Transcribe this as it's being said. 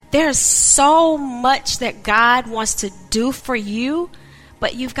There's so much that God wants to do for you,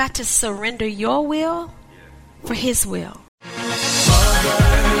 but you've got to surrender your will for His will.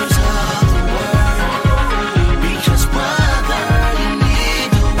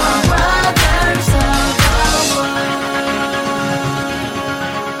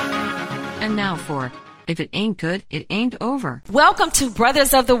 And now for If It Ain't Good, It Ain't Over. Welcome to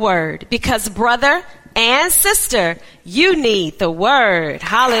Brothers of the Word, because brother and sister, you need the Word.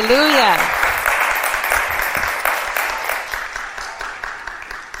 Hallelujah.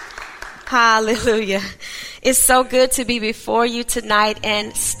 Hallelujah. It's so good to be before you tonight,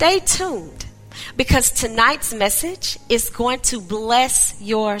 and stay tuned, because tonight's message is going to bless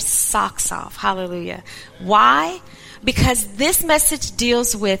your socks off. Hallelujah. Why? Because this message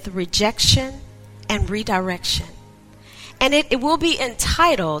deals with rejection and redirection. And it will be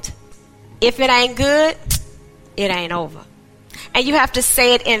entitled, If It Ain't Good, It Ain't Over. And you have to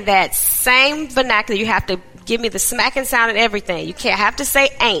say it in that same vernacular. You have to give me the smacking sound and everything. You can't have to say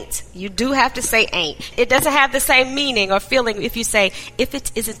ain't. You do have to say ain't. It doesn't have the same meaning or feeling if you say, if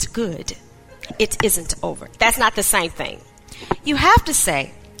it isn't good, it isn't over. That's not the same thing. You have to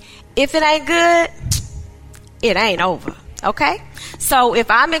say, if it ain't good, it ain't over. Okay? So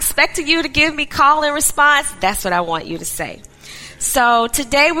if I'm expecting you to give me call and response, that's what I want you to say. So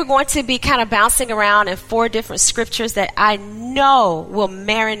today we're going to be kind of bouncing around in 4 different scriptures that I know will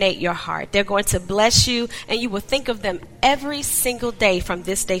marinate your heart. They're going to bless you, and you will think of them every single day from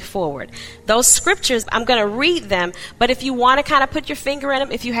this day forward. Those scriptures, I'm going to read them, but if you want to kind of put your finger in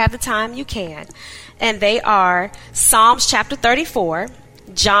them, if you have the time, you can. And they are Psalms chapter 34,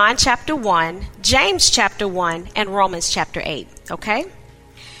 John chapter 1, James chapter 1, and Romans chapter 8. Okay?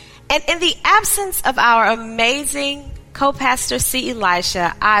 And in the absence of our amazing co-pastor C.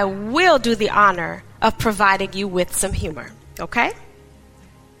 Elisha, I will do the honor of providing you with some humor. Okay?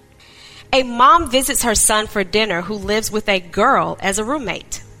 A mom visits her son for dinner who lives with a girl as a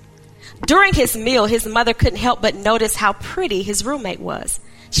roommate. During his meal, his mother couldn't help but notice how pretty his roommate was.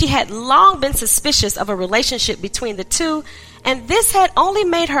 She had long been suspicious of a relationship between the two, and this had only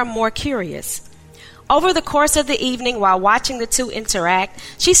made her more curious. Over the course of the evening, while watching the two interact,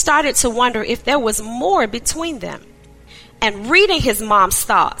 she started to wonder if there was more between them. And reading his mom's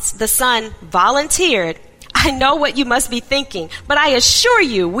thoughts, the son volunteered, "I know what you must be thinking, but I assure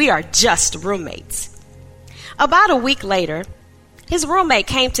you we are just roommates." About a week later, his roommate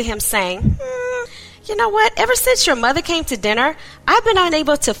came to him saying, "You know what? Ever since your mother came to dinner, I've been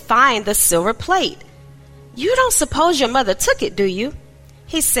unable to find the silver plate. You don't suppose your mother took it, do you?"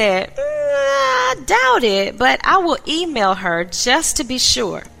 He said, "I doubt it, but I will email her just to be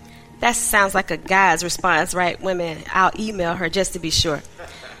sure." That sounds like a guy's response, right? Women, I'll email her just to be sure.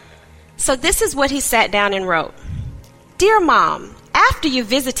 So this is what he sat down and wrote. "Dear Mom, after you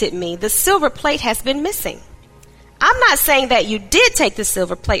visited me, the silver plate has been missing. I'm not saying that you did take the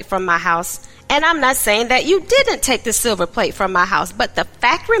silver plate from my house, and I'm not saying that you didn't take the silver plate from my house, but the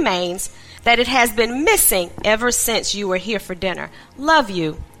fact remains that it has been missing ever since you were here for dinner. Love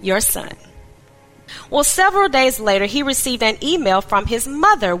you, your son." Well, several days later, he received an email from his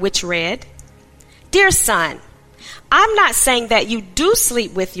mother, which read, "Dear son, I'm not saying that you do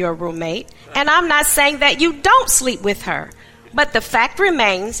sleep with your roommate, and I'm not saying that you don't sleep with her. But the fact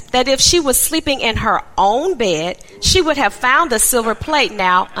remains that if she was sleeping in her own bed, she would have found the silver plate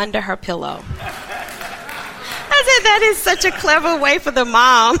now under her pillow." I said that is such a clever way for the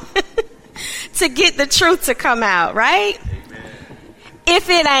mom to get the truth to come out, right? If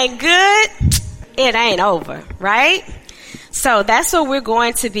it ain't good, it ain't over, right? So that's what we're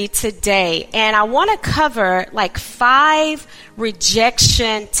going to be today. And I want to cover like 5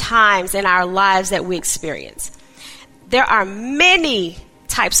 rejection times in our lives that we experience. There are many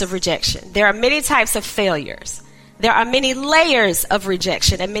types of rejection. There are many types of failures. There are many layers of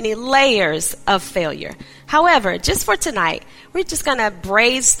rejection and many layers of failure. However, just for tonight, we're just going to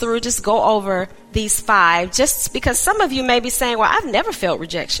braze through, just go over these 5, just because some of you may be saying, well, I've never felt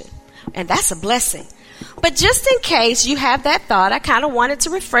rejection. And that's a blessing. But just in case you have that thought, I kind of wanted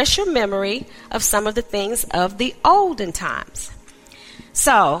to refresh your memory of some of the things of the olden times.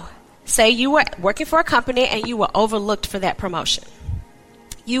 So, say you were working for a company and you were overlooked for that promotion.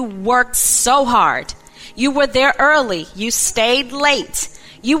 You worked so hard. You were there early. You stayed late.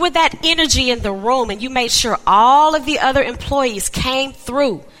 You were that energy in the room, and you made sure all of the other employees came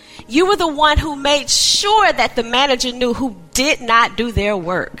through. You were the one who made sure that the manager knew who did not do their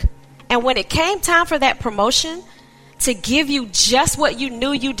work. And when it came time for that promotion to give you just what you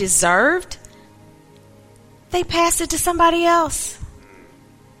knew you deserved, they passed it to somebody else.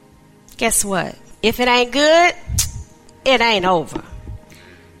 Guess what? If it ain't good, it ain't over.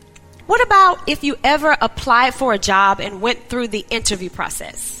 What about if you ever applied for a job and went through the interview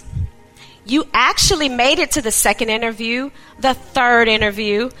process? You actually made it to the second interview, the third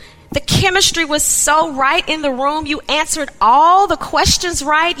interview. The chemistry was so right in the room. You answered all the questions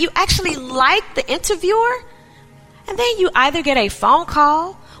right. You actually liked the interviewer. And then you either get a phone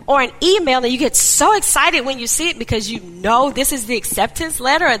call or an email, and you get so excited when you see it because you know this is the acceptance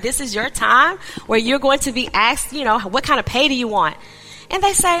letter, or this is your time where you're going to be asked, what kind of pay do you want? And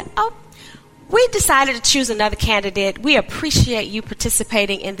they say, oh, we decided to choose another candidate. We appreciate you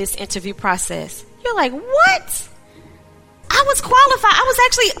participating in this interview process. You're like, what? I was qualified. I was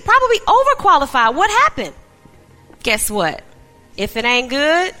actually probably overqualified. What happened? Guess what? If it ain't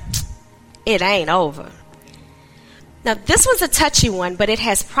good, it ain't over. Now, this was a touchy one, but it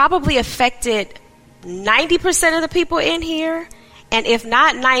has probably affected 90% of the people in here. And if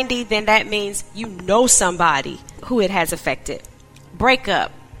not 90, then that means you know somebody who it has affected.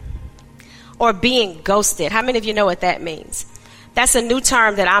 Breakup or being ghosted. How many of you know what that means? That's a new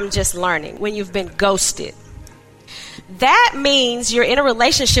term that I'm just learning, when you've been ghosted. That means you're in a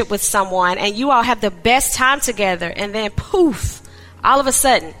relationship with someone and you all have the best time together, and then poof, all of a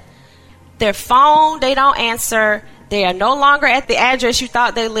sudden, their phone, they don't answer. They are no longer at the address you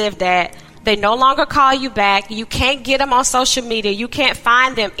thought they lived at. They no longer call you back. You can't get them on social media. You can't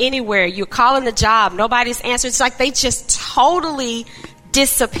find them anywhere. You're calling the job. Nobody's answering. It's like they just totally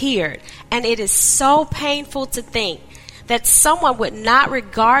disappeared. And it is so painful to think that someone would not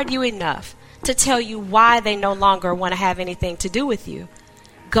regard you enough to tell you why they no longer want to have anything to do with you.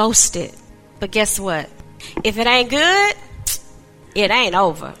 Ghosted. But guess what? If it ain't good, it ain't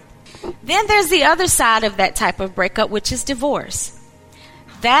over. Then there's the other side of that type of breakup, which is divorce.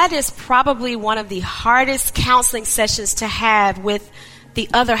 That is probably one of the hardest counseling sessions to have with the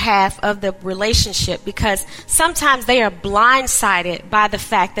other half of the relationship, because sometimes they are blindsided by the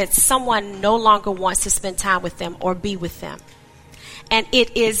fact that someone no longer wants to spend time with them or be with them. And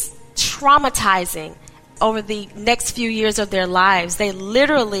it is traumatizing. Over the next few years of their lives, they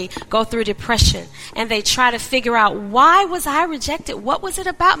literally go through depression and they try to figure out, why was I rejected? What was it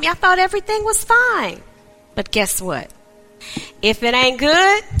about me? I thought everything was fine. But guess what? If it ain't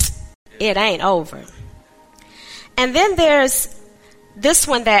good, it ain't over. And then there's this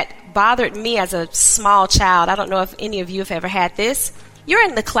one that bothered me as a small child. I don't know if any of you have ever had this. You're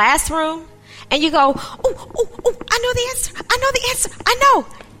in the classroom and you go, oh, I know the answer. I know.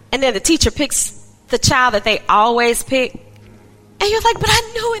 And then the teacher picks the child that they always pick. And you're like, but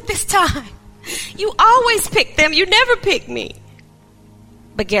I knew it this time. You always pick them. You never pick me.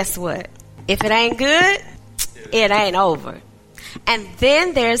 But guess what? If it ain't good, it ain't over. And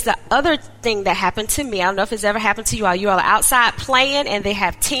then there's the other thing that happened to me. I don't know if it's ever happened to you all. You all are outside playing and they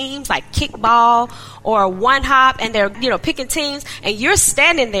have teams like kickball or one hop, and they're, picking teams, and you're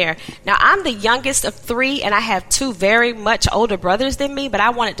standing there. Now, I'm the youngest of 3 and I have 2 very much older brothers than me, but I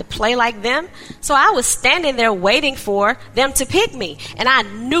wanted to play like them. So I was standing there waiting for them to pick me, and I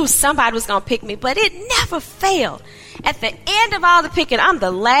knew somebody was going to pick me, but it never failed. At the end of all the picking, I'm the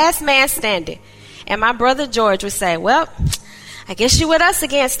last man standing. And my brother George would say, well, I guess you with us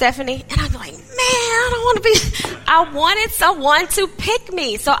again, Stephanie. And I'm like, man, I wanted someone to pick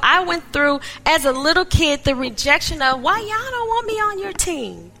me. So I went through, as a little kid, the rejection of, why y'all don't want me on your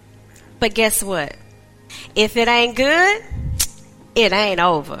team? But guess what? If it ain't good, it ain't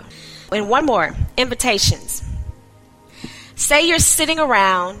over. And one more, invitations. Say you're sitting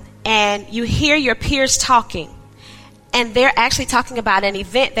around and you hear your peers talking, and they're actually talking about an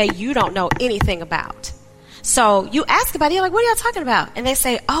event that you don't know anything about. So you ask about it, you're like, what are y'all talking about? And they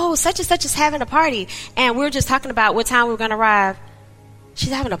say, oh, such and such is having a party, and we're just talking about what time we're going to arrive.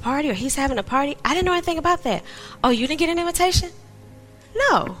 She's having a party, or he's having a party? I didn't know anything about that. Oh, you didn't get an invitation?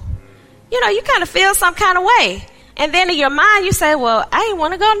 No. You kind of feel some kind of way. And then in your mind, you say, well, I didn't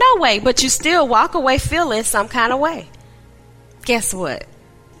want to go no way. But you still walk away feeling some kind of way. Guess what?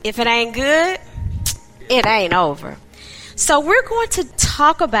 If it ain't good, it ain't over. So we're going to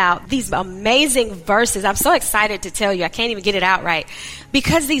talk about these amazing verses. I'm so excited to tell you. I can't even get it out right.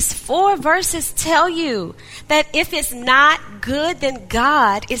 Because these 4 verses tell you that if it's not good, then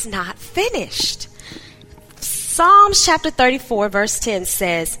God is not finished. Psalms chapter 34, verse 10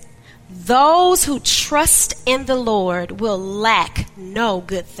 says, those who trust in the Lord will lack no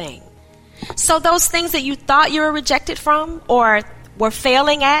good thing. So those things that you thought you were rejected from or were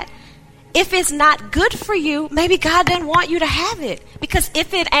failing at, if it's not good for you, maybe God didn't want you to have it. Because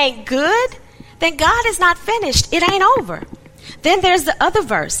if it ain't good, then God is not finished. It ain't over. Then there's the other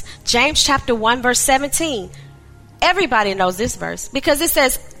verse, James chapter 1, verse 17. Everybody knows this verse because it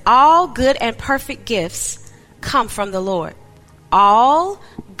says, all good and perfect gifts come from the Lord. All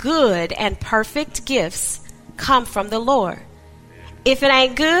good and perfect gifts come from the Lord. If it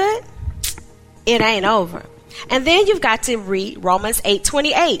ain't good, it ain't over. And then you've got to read Romans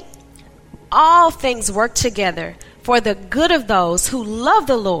 8:28. All things work together for the good of those who love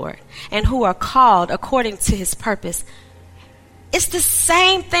the Lord and who are called according to his purpose. It's the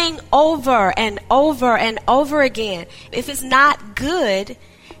same thing over and over and over again. If it's not good,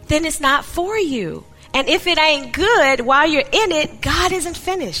 then it's not for you. And if it ain't good while you're in it, God isn't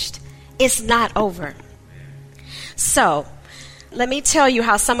finished. It's not over. So, let me tell you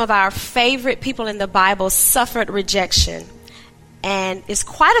how some of our favorite people in the Bible suffered rejection. And it's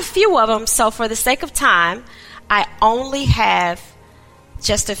quite a few of them, so for the sake of time, I only have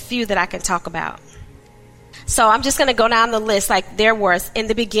just a few that I can talk about. So I'm just going to go down the list. Like there was, in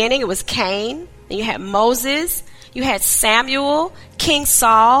the beginning, it was Cain. Then you had Moses. You had Samuel, King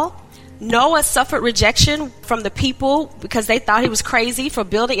Saul. Noah suffered rejection from the people because they thought he was crazy for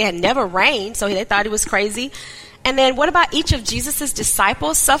building. It had never rained, so they thought he was crazy. And then what about each of Jesus'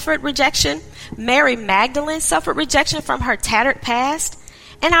 disciples suffered rejection? Mary Magdalene suffered rejection from her tattered past.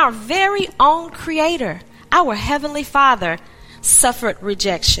 And our very own Creator, our Heavenly Father, suffered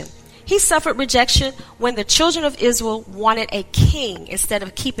rejection. He suffered rejection when the children of Israel wanted a king instead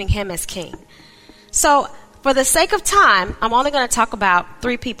of keeping him as king. So for the sake of time, I'm only going to talk about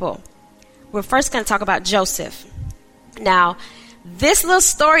 3 people. We're first going to talk about Joseph. Now, this little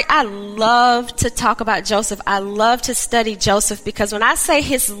story, I love to talk about Joseph. I love to study Joseph because when I say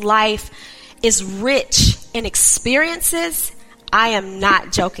his life is rich in experiences, I am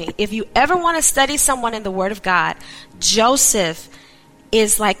not joking. If you ever want to study someone in the Word of God, Joseph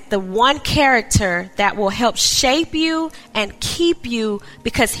is like the one character that will help shape you and keep you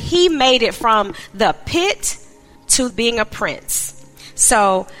because he made it from the pit to being a prince.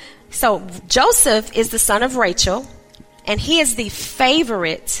 So Joseph is the son of Rachel. And he is the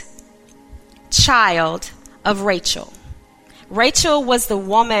favorite child of Rachel. Rachel was the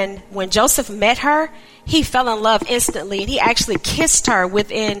woman, when Joseph met her, he fell in love instantly. And he actually kissed her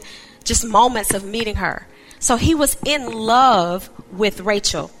within just moments of meeting her. So he was in love with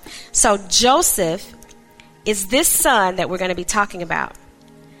Rachel. So Joseph is this son that we're going to be talking about.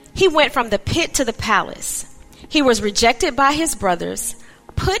 He went from the pit to the palace. He was rejected by his brothers,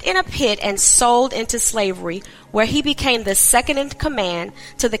 put in a pit and sold into slavery, where he became the second in command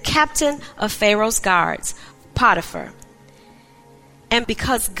to the captain of Pharaoh's guards, Potiphar. And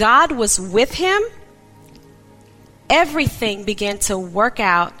because God was with him, everything began to work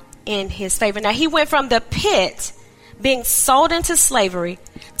out in his favor. Now, he went from the pit, being sold into slavery,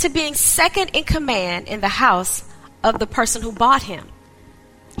 to being second in command in the house of the person who bought him.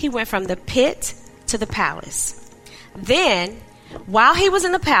 He went from the pit to the palace. Then, while he was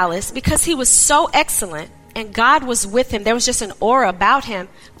in the palace, because he was so excellent and God was with him, there was just an aura about him.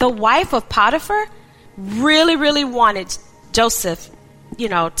 The wife of Potiphar really, really wanted Joseph,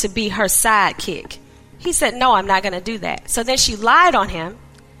 to be her sidekick. He said, no, I'm not going to do that. So then she lied on him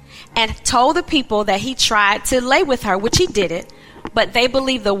and told the people that he tried to lay with her, which he didn't. But they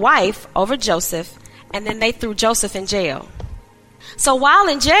believed the wife over Joseph, and then they threw Joseph in jail. So while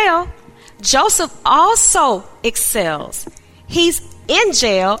in jail, Joseph also excels. He's in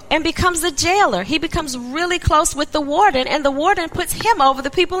jail and becomes the jailer. He becomes really close with the warden, and the warden puts him over the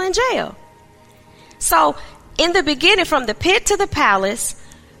people in jail. So in the beginning, from the pit to the palace,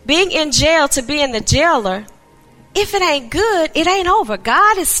 being in jail to being the jailer, if it ain't good, it ain't over.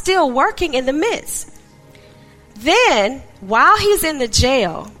 God is still working in the midst. Then, while he's in the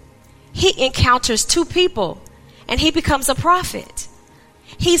jail, he encounters 2 people, and he becomes a prophet.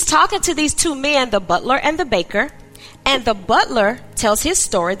 He's talking to these 2 men, the butler and the baker. And the butler tells his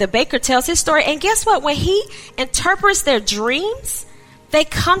story, the baker tells his story, and guess what? When he interprets their dreams, they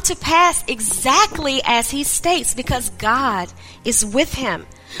come to pass exactly as he states because God is with him.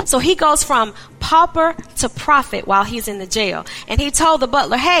 So he goes from pauper to prophet while he's in the jail. And he told the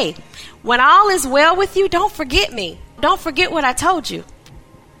butler, hey, when all is well with you, don't forget me. Don't forget what I told you.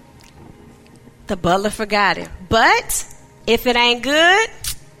 The butler forgot him. But if it ain't good,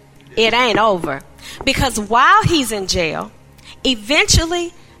 it ain't over. Because while he's in jail,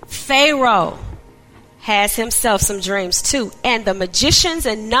 eventually Pharaoh has himself some dreams too. And the magicians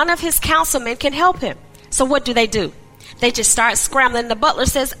and none of his councilmen can help him. So what do? They just start scrambling. The butler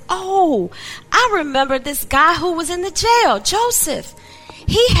says, oh, I remember this guy who was in the jail, Joseph.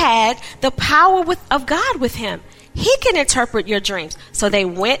 He had the power of God with him. He can interpret your dreams. So they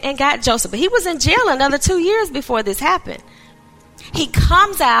went and got Joseph. But he was in jail another 2 years before this happened. He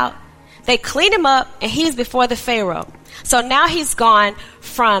comes out. They clean him up, and he's before the Pharaoh. So now he's gone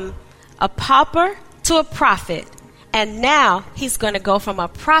from a pauper to a prophet. And now he's going to go from a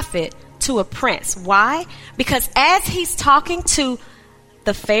prophet to a prince. Why? Because as he's talking to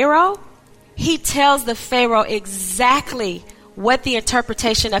the Pharaoh, he tells the Pharaoh exactly what the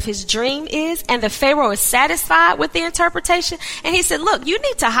interpretation of his dream is, and the Pharaoh is satisfied with the interpretation. And he said, look, you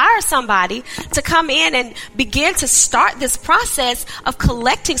need to hire somebody to come in and begin to start this process of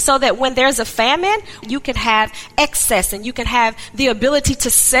collecting, so that when there's a famine, you can have excess and you can have the ability to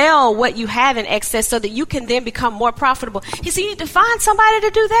sell what you have in excess, so that you can then become more profitable. He said, you need to find somebody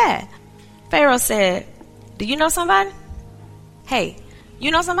to do that. Pharaoh said, do you know somebody? Hey,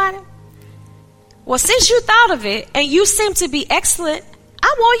 you know somebody? Well, since you thought of it and you seem to be excellent,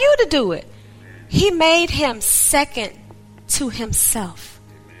 I want you to do it. He made him second to himself.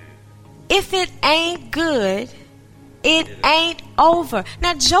 If it ain't good, it ain't over.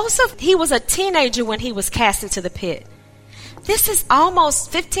 Now, Joseph, he was a teenager when he was cast into the pit. This is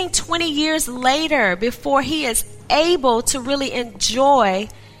almost 15, 20 years later before he is able to really enjoy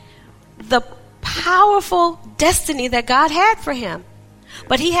the powerful destiny that God had for him.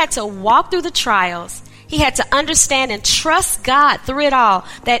 But he had to walk through the trials. He had to understand and trust God through it all,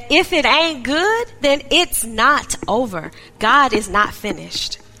 that if it ain't good, then it's not over. God is not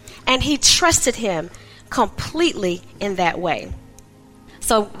finished. And he trusted him completely in that way.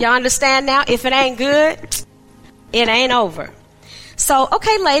 So y'all understand now, if it ain't good, it ain't over. So,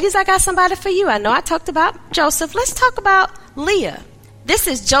 okay, ladies, I got somebody for you. I know I talked about Joseph. Let's talk about Leah. This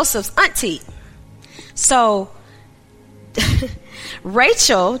is Joseph's auntie. So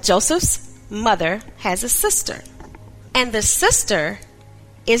Rachel, Joseph's mother, has a sister. And the sister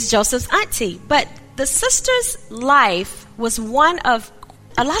is Joseph's auntie. But the sister's life was one of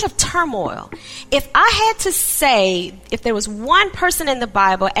a lot of turmoil. If I had to say, if there was one person in the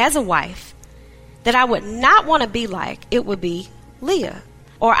Bible as a wife that I would not want to be like, it would be Leah.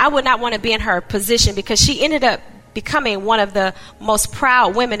 Or I would not want to be in her position, because she ended up becoming one of the most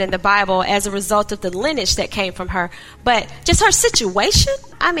proud women in the Bible as a result of the lineage that came from her. But just her situation,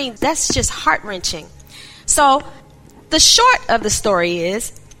 I mean, that's just heart-wrenching. So the short of the story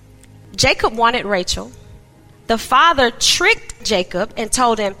is, Jacob wanted Rachel. The father tricked Jacob and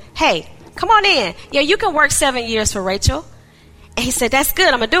told him, hey, come on in. Yeah, you can work 7 years for Rachel. And he said, that's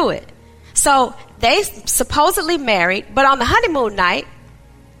good, I'm going to do it. So they supposedly married, but on the honeymoon night,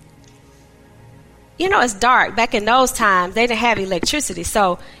 you know, it's dark. Back in those times, they didn't have electricity.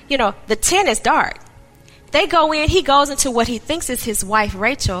 So, you know, the tent is dark. They go in. He goes into what he thinks is his wife,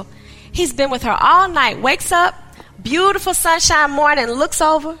 Rachel. He's been with her all night. Wakes up, beautiful sunshine morning, looks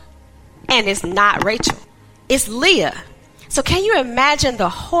over, and it's not Rachel. It's Leah. So can you imagine the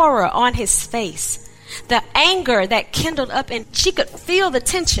horror on his face? The anger that kindled up, and she could feel the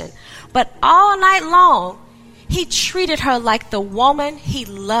tension. But all night long, he treated her like the woman he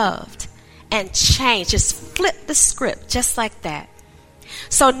loved. And changed, just flipped the script just like that.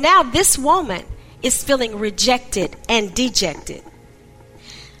 So now this woman is feeling rejected and dejected.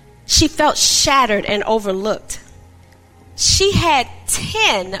 She felt shattered and overlooked. She had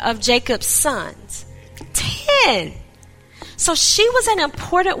 10 of Jacob's sons. 10. So she was an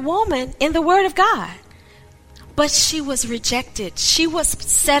important woman in the Word of God. But she was rejected. She was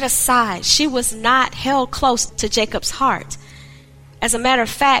set aside. She was not held close to Jacob's heart. As a matter of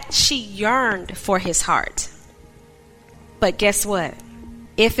fact, she yearned for his heart. But guess what?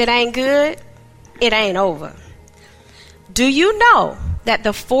 If it ain't good, it ain't over. Do you know that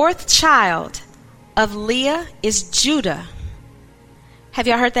the fourth child of Leah is Judah? Have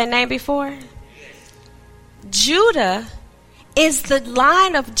y'all heard that name before? Judah is the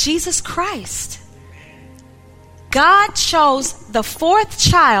line of Jesus Christ. God chose the fourth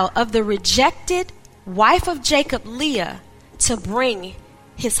child of the rejected wife of Jacob, Leah, to bring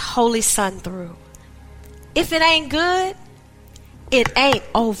his holy son through. If it ain't good, it ain't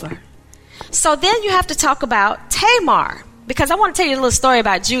over. So then you have to talk about Tamar, because I want to tell you a little story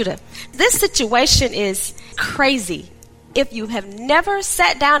about Judah. This situation is crazy. If you have never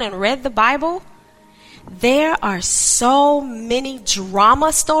sat down and read the Bible, there are so many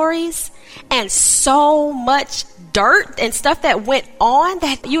drama stories and so much dirt and stuff that went on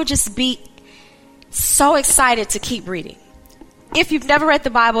that you'll just be so excited to keep reading. If you've never read the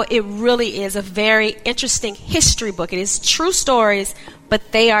Bible, it really is a very interesting history book. It is true stories,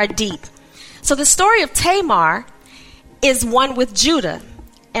 but they are deep. So the story of Tamar is one with Judah.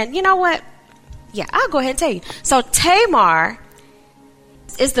 And you know what? Yeah, I'll go ahead and tell you. So Tamar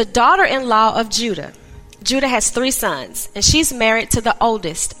is the daughter-in-law of Judah. Judah has 3 sons, and she's married to the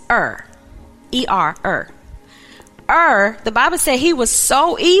oldest, E-R. The Bible said he was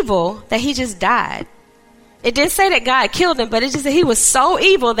so evil that he just died. It didn't say that God killed him, but it just said he was so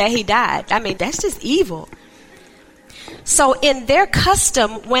evil that he died. I mean, that's just evil. So in their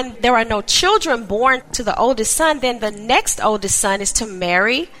custom, when there are no children born to the oldest son, then the next oldest son is to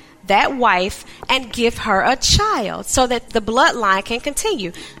marry that wife and give her a child so that the bloodline can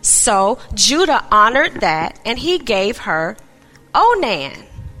continue. So Judah honored that, and he gave her Onan.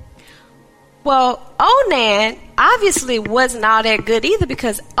 Well, Onan obviously wasn't all that good either,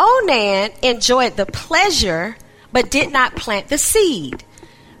 because Onan enjoyed the pleasure but did not plant the seed.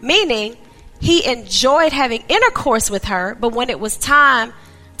 Meaning, he enjoyed having intercourse with her, but when it was time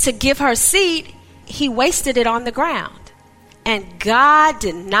to give her seed, he wasted it on the ground. And God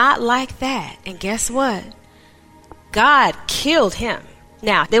did not like that. And guess what? God killed him.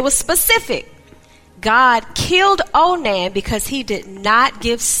 Now, it was specific. God killed Onan because he did not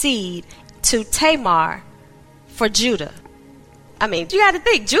give seed to Tamar for Judah. I mean, you got to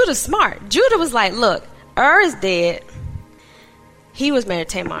think, Judah's smart. Judah was like, look, is dead. He was married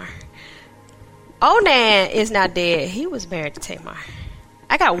to Tamar. Onan is not dead. He was married to Tamar.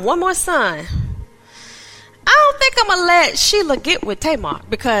 I got one more son. I don't think I'm going to let Sheila get with Tamar,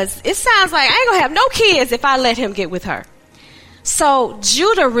 because it sounds like I ain't going to have no kids if I let him get with her. So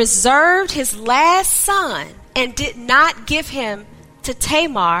Judah reserved his last son and did not give him to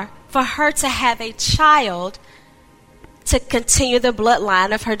Tamar for her to have a child to continue the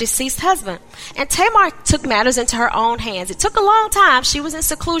bloodline of her deceased husband. And Tamar took matters into her own hands. It took a long time. She was in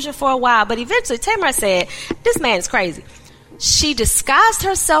seclusion for a while, but eventually Tamar said, this man is crazy. She disguised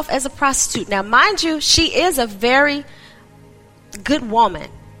herself as a prostitute. Now, mind you, she is a very good woman,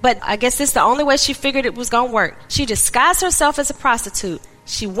 but I guess this is the only way she figured it was going to work. She disguised herself as a prostitute.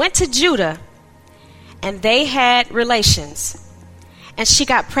 She went to Judah, and they had relations, and she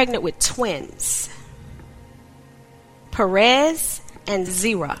got pregnant with twins, Perez and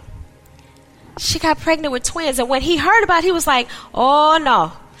Zerah. She got pregnant with twins, and when he heard about it, he was like, oh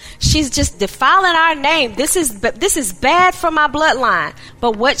no, she's just defiling our name. This is bad for my bloodline.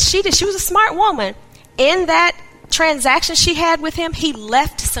 But what she did, she was a smart woman. In that transaction she had with him, he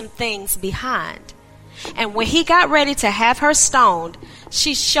left some things behind. And when he got ready to have her stoned,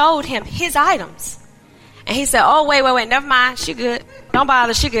 she showed him his items. And he said, oh, wait, never mind. She good. Don't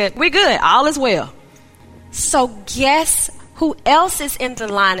bother. She good. We good. All is well. So guess who else is in the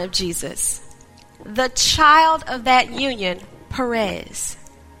line of Jesus? The child of that union, Perez.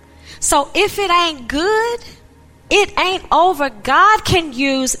 So if it ain't good, it ain't over. God can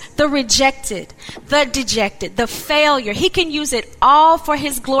use the rejected, the dejected, the failure. He can use it all for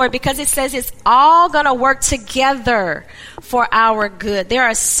his glory, because it says it's all going to work together for our good. There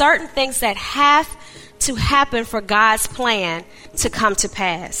are certain things that have to happen for God's plan to come to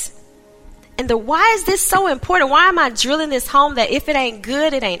pass. And why is this so important? Why am I drilling this home, that if it ain't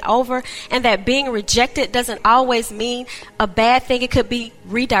good, it ain't over, and that being rejected doesn't always mean a bad thing? It could be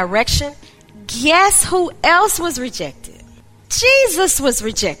redirection. Guess who else was rejected? Jesus was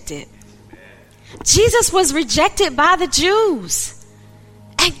rejected. Jesus was rejected by the Jews.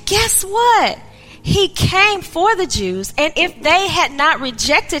 And guess what? He came for the Jews, and if they had not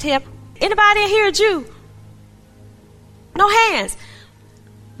rejected him, anybody here a Jew? No hands.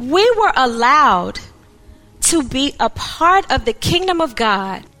 We were allowed to be a part of the kingdom of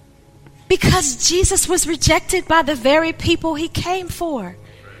God because Jesus was rejected by the very people he came for.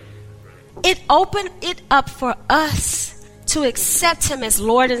 It opened it up for us to accept him as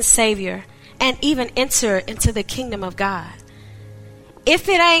Lord and Savior and even enter into the kingdom of God. If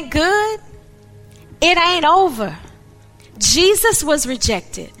it ain't good, it ain't over. Jesus was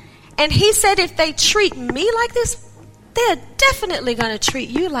rejected. And he said, if they treat me like this, they're definitely going to treat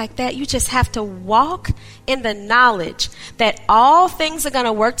you like that. You just have to walk in the knowledge that all things are going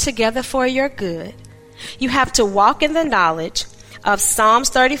to work together for your good. You have to walk in the knowledge of Psalms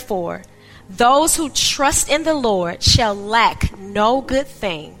 34. Those who trust in the Lord shall lack no good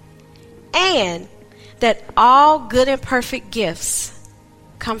thing, and that all good and perfect gifts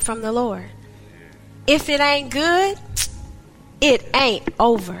come from the Lord. If it ain't good, it ain't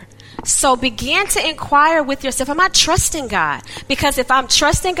over. So begin to inquire with yourself, am I trusting God? Because if I'm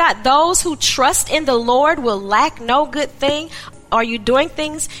trusting God, those who trust in the Lord will lack no good thing. Are you doing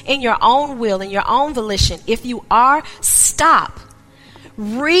things in your own will, in your own volition? If you are, stop.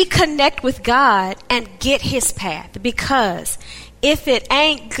 Reconnect with God and get his path. Because if it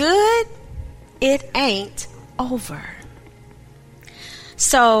ain't good, it ain't over.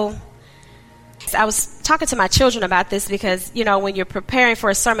 So I was talking to my children about this because, you know, when you're preparing for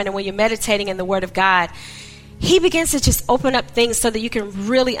a sermon and when you're meditating in the Word of God, he begins to just open up things so that you can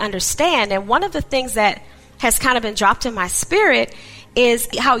really understand. And one of the things that has kind of been dropped in my spirit is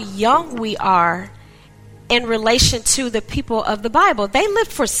how young we are in relation to the people of the Bible. They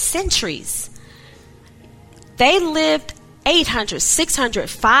lived for centuries. They lived 800, 600,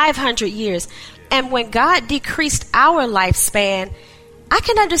 500 years. And when God decreased our lifespan, I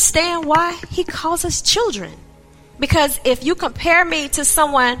can understand why he calls us children. Because if you compare me to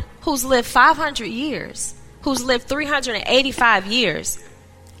someone who's lived 500 years, who's lived 385 years,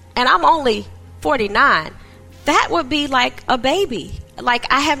 and I'm only 49, that would be like a baby.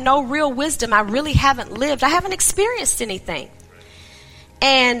 Like, I have no real wisdom. I really haven't lived. I haven't experienced anything.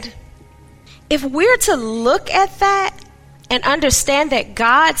 And if we're to look at that and understand that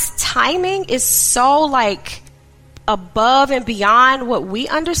God's timing is so like above and beyond what we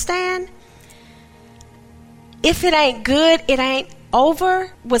understand, if it ain't good, it ain't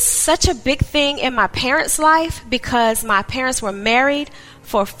over was such a big thing in my parents' life, because my parents were married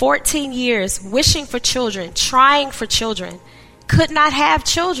for 14 years, wishing for children, trying for children, could not have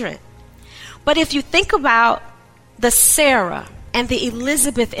children. But if you think about the Sarah and the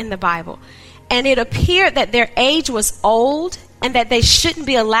Elizabeth in the Bible, and it appeared that their age was old and that they shouldn't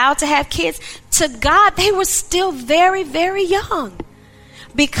be allowed to have kids, to God, they were still very, very young.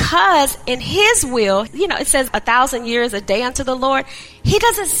 Because in his will, it says 1,000 years a day unto the Lord. He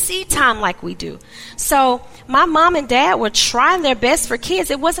doesn't see time like we do. So my mom and dad were trying their best for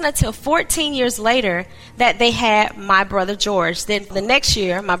kids. It wasn't until 14 years later that they had my brother George. Then the next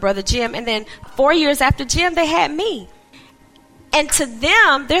year, my brother Jim. And then 4 years after Jim, they had me. And to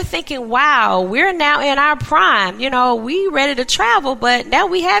them, they're thinking, wow, we're now in our prime. We ready to travel, but now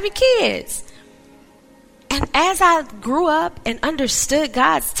we having kids. And as I grew up and understood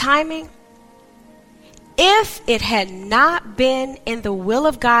God's timing, if it had not been in the will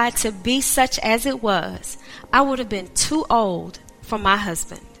of God to be such as it was, I would have been too old for my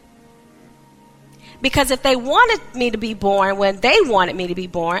husband. Because if they wanted me to be born when they wanted me to be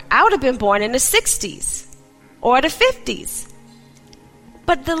born, I would have been born in the 60s or the 50s.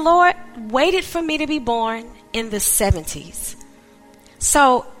 But the Lord waited for me to be born in the 70s.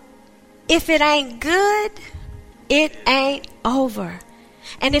 So if it ain't good, it ain't over.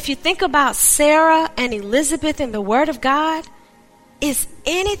 And if you think about Sarah and Elizabeth in the Word of God, is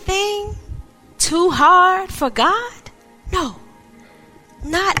anything too hard for God? No,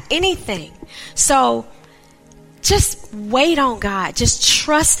 not anything. So just wait on God. Just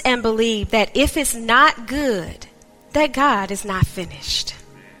trust and believe that if it's not good, that God is not finished.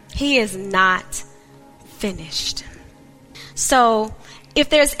 He is not finished. So if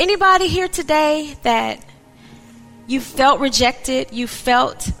there's anybody here today that you felt rejected, you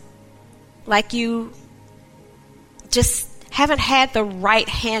felt like you just haven't had the right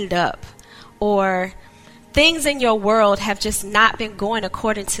hand up, or things in your world have just not been going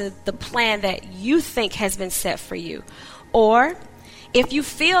according to the plan that you think has been set for you, or if you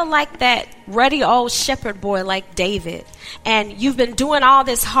feel like that ruddy old shepherd boy like David, and you've been doing all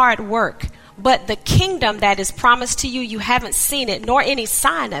this hard work, but the kingdom that is promised to you, you haven't seen it, nor any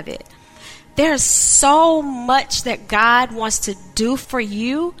sign of it. There's so much that God wants to do for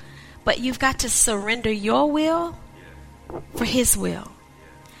you, but you've got to surrender your will for his will.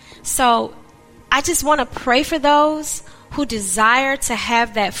 So I just want to pray for those who desire to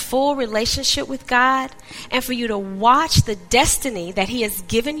have that full relationship with God, and for you to watch the destiny that he has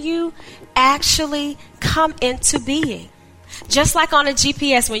given you actually come into being. Just like on a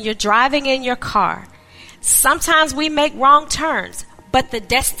GPS, when you're driving in your car, sometimes we make wrong turns, but the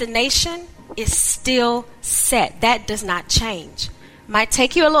destination is still set. That does not change. Might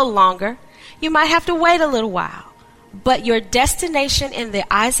take you a little longer. You might have to wait a little while. But your destination in the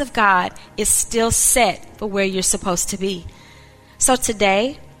eyes of God is still set for where you're supposed to be. So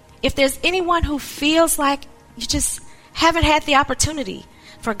today, if there's anyone who feels like you just haven't had the opportunity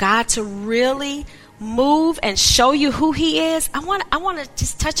for God to really move and show you who he is, I want to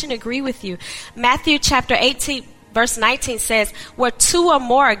just touch and agree with you. Matthew chapter 18, verse 19 says, where two or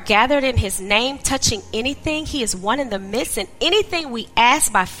more are gathered in his name, touching anything, he is one in the midst, and anything we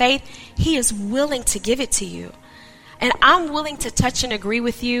ask by faith, he is willing to give it to you. And I'm willing to touch and agree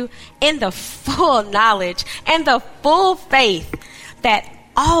with you in the full knowledge and the full faith that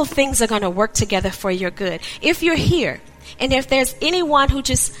all things are going to work together for your good. If you're here, and if there's anyone who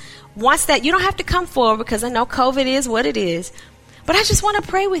just wants that, you don't have to come forward, because I know COVID is what it is. But I just want to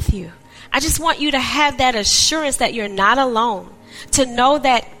pray with you. I just want you to have that assurance that you're not alone, to know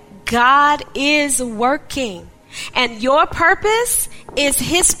that God is working, and your purpose is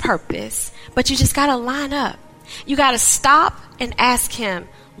his purpose. But you just got to line up. You got to stop and ask him,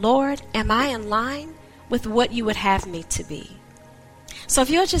 Lord, am I in line with what you would have me to be? So if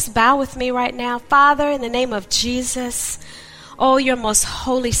you'll just bow with me right now. Father, in the name of Jesus, oh, your most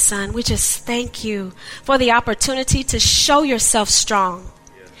holy Son, we just thank you for the opportunity to show yourself strong.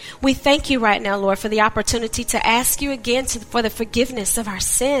 We thank you right now, Lord, for the opportunity to ask you again for the forgiveness of our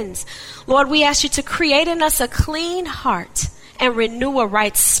sins. Lord, we ask you to create in us a clean heart and renew a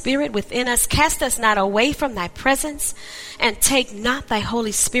right spirit within us. Cast us not away from thy presence, and take not thy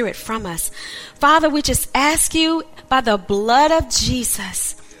Holy Spirit from us. Father, we just ask you by the blood of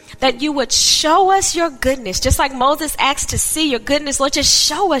Jesus that you would show us your goodness. Just like Moses asked to see your goodness, Lord, just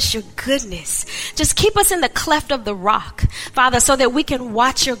show us your goodness. Just keep us in the cleft of the rock, Father, so that we can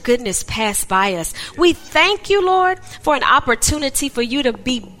watch your goodness pass by us. We thank you, Lord, for an opportunity for you to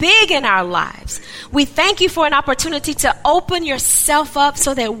be big in our lives. We thank you for an opportunity to open yourself up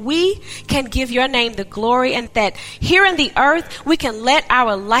so that we can give your name the glory, and that here in the earth we can let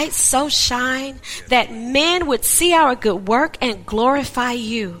our light so shine that men would see our good work and glorify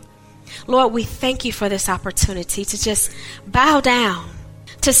you. Lord, we thank you for this opportunity to just bow down,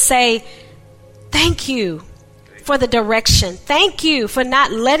 to say thank you for the direction. Thank you for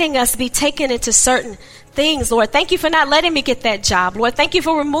not letting us be taken into certain things, Lord. Thank you for not letting me get that job, Lord. Thank you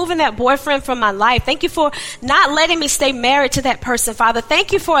for removing that boyfriend from my life. Thank you for not letting me stay married to that person, Father.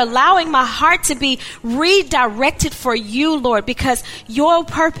 Thank you for allowing my heart to be redirected for you, Lord, because your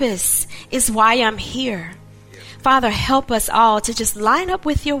purpose is why I'm here. Father, help us all to just line up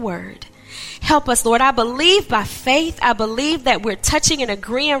with your word. Help us, Lord. I believe by faith. I believe that we're touching and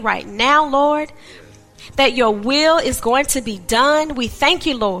agreeing right now, Lord, that your will is going to be done. We thank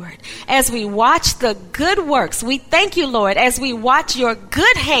you, Lord, as we watch the good works. We thank you, Lord, as we watch your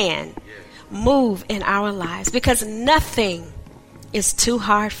good hand move in our lives, because nothing is too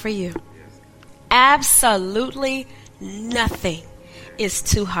hard for you. Absolutely nothing is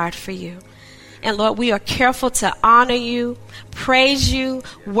too hard for you. And Lord, we are careful to honor you, praise you,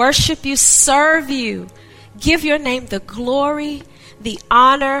 worship you, serve you, give your name the glory, the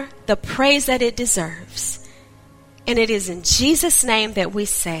honor, the praise that it deserves. And it is in Jesus' name that we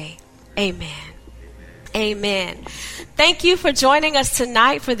say, amen. Amen. Thank you for joining us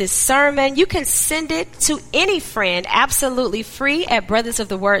tonight for this sermon. You can send it to any friend absolutely free at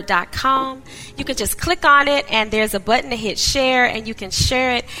brothersoftheword.com. You can just click on it and there's a button to hit share, and you can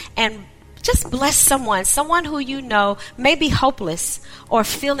share it and just bless someone who you know may be hopeless or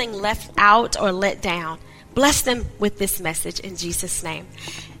feeling left out or let down. Bless them with this message in Jesus' name.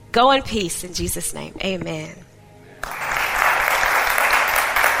 Go in peace in Jesus' name. Amen.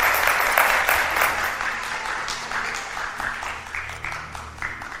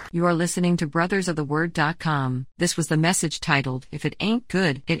 You are listening to brothersoftheword.com. This was the message titled, If It Ain't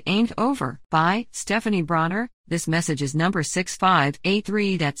Good, It Ain't Over, by Stephanie Bronner. This message is number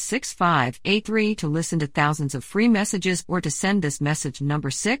 6583. That's 6583. To listen to thousands of free messages or to send this message number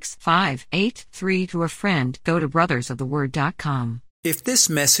 6583 to a friend, go to brothersoftheword.com. If this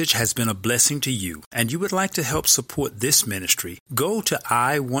message has been a blessing to you and you would like to help support this ministry, go to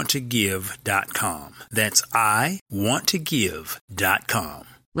iwanttogive.com. That's iwanttogive.com.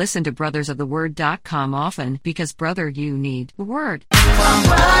 Listen to brothersoftheword.com often, because brother, you need the word. From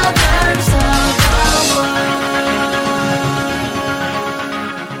brothers